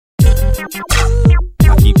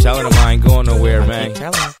I keep telling him I ain't going nowhere, man.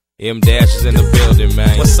 M Dash is in the building,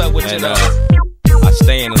 man. What's up with you, I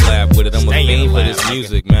stay in the lab with it. I'm a fiend for this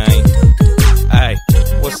music, man. Hey,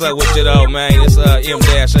 what's up with you though, man? It's M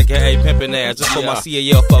Dash, aka Pimpin' Ass. Just for my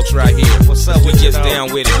CAL folks right here. What's up? We gets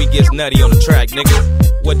down with it. We gets nutty on the track,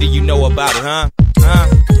 nigga. What do you know about it, huh?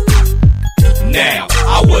 Now,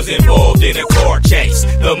 I was involved in a car chase.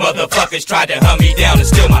 The motherfuckers tried to hunt me down and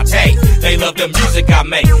steal my tape. They love the music I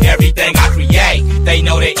make, everything I create. They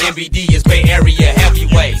know that MBD is Bay Area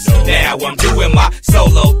heavyweights. Now I'm doing my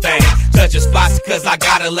solo thing. Touching spots cause I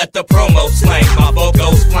gotta let the promo slang. My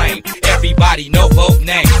vocals flame, everybody know both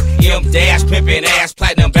names. M Dash, Pimpin' Ass,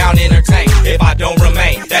 Platinum Bound Entertain. If I don't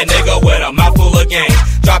remain, that nigga with a mouthful of game.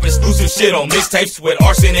 Drop exclusive shit on mixtapes with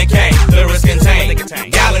arson and cane. Lyrics contain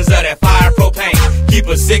gallons of that fire propane. Keep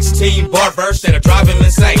a 16-bar verse that'll drive him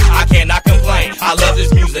insane. I cannot complain, I love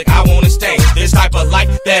this music, I wanna stay. This type of life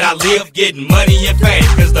that I live, getting money and fame.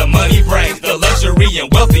 Cause the money brings the luxury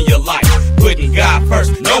and wealth in your life. Putting God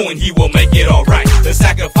first, knowing he will make it alright. The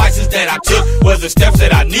sacrifices that I took was the steps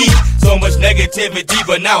that I need. So much negativity,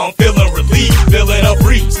 but now I'm feeling relieved. Feeling a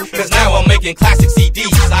breeze, cause now I'm making classic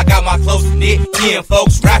CDs. I got my close-knit kin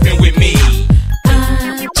folks rapping with me.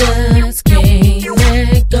 I just can't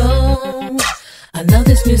let go. I love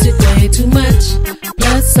this music way too much.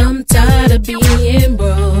 Plus I'm tired of being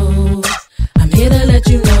broke. I'm here to let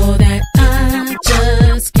you know that I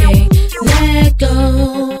just can't let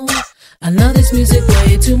go. I love this music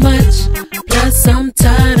way too much. Plus I'm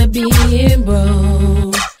tired of being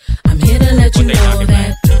broke. I'm here to let you know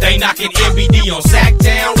that they knocking MBD on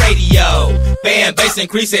Sacktown Radio. Fan base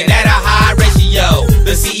increasing at a high ratio.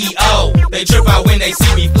 The CEO, they trip out when they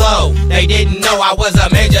see me flow. They didn't know I was a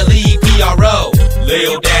major league PRO.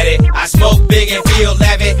 Lil Daddy, I smoke big and feel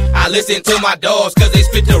lavish. I listen to my dogs cause they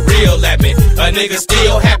spit the real at me. A nigga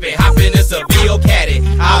still happy, hopping in Seville caddy.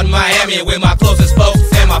 Out in Miami with my closest folks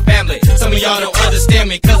and my family. Some of y'all don't understand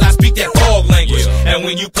me cause I speak that fog language. And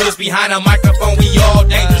when you put us behind a microphone, we all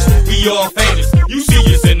dangerous, we all famous. You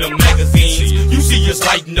see us in the magazines, you see us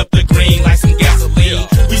lighting up the green like some gasoline.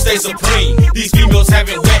 We stay supreme, these females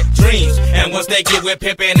having wet dreams. And once they get with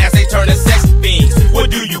Pimpin' Ass, they turn to sex fiends. What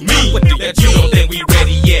do you mean that you don't think we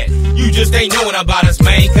ready yet? You just ain't knowing about us,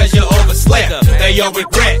 man, cause you overslept. They all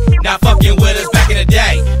regret not fucking with us back in the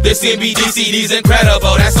day. This MBD CD's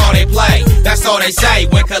incredible, that's all they play. That's all they say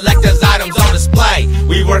when collectors items on display.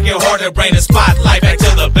 We working hard to bring the spotlight back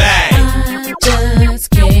to the bag.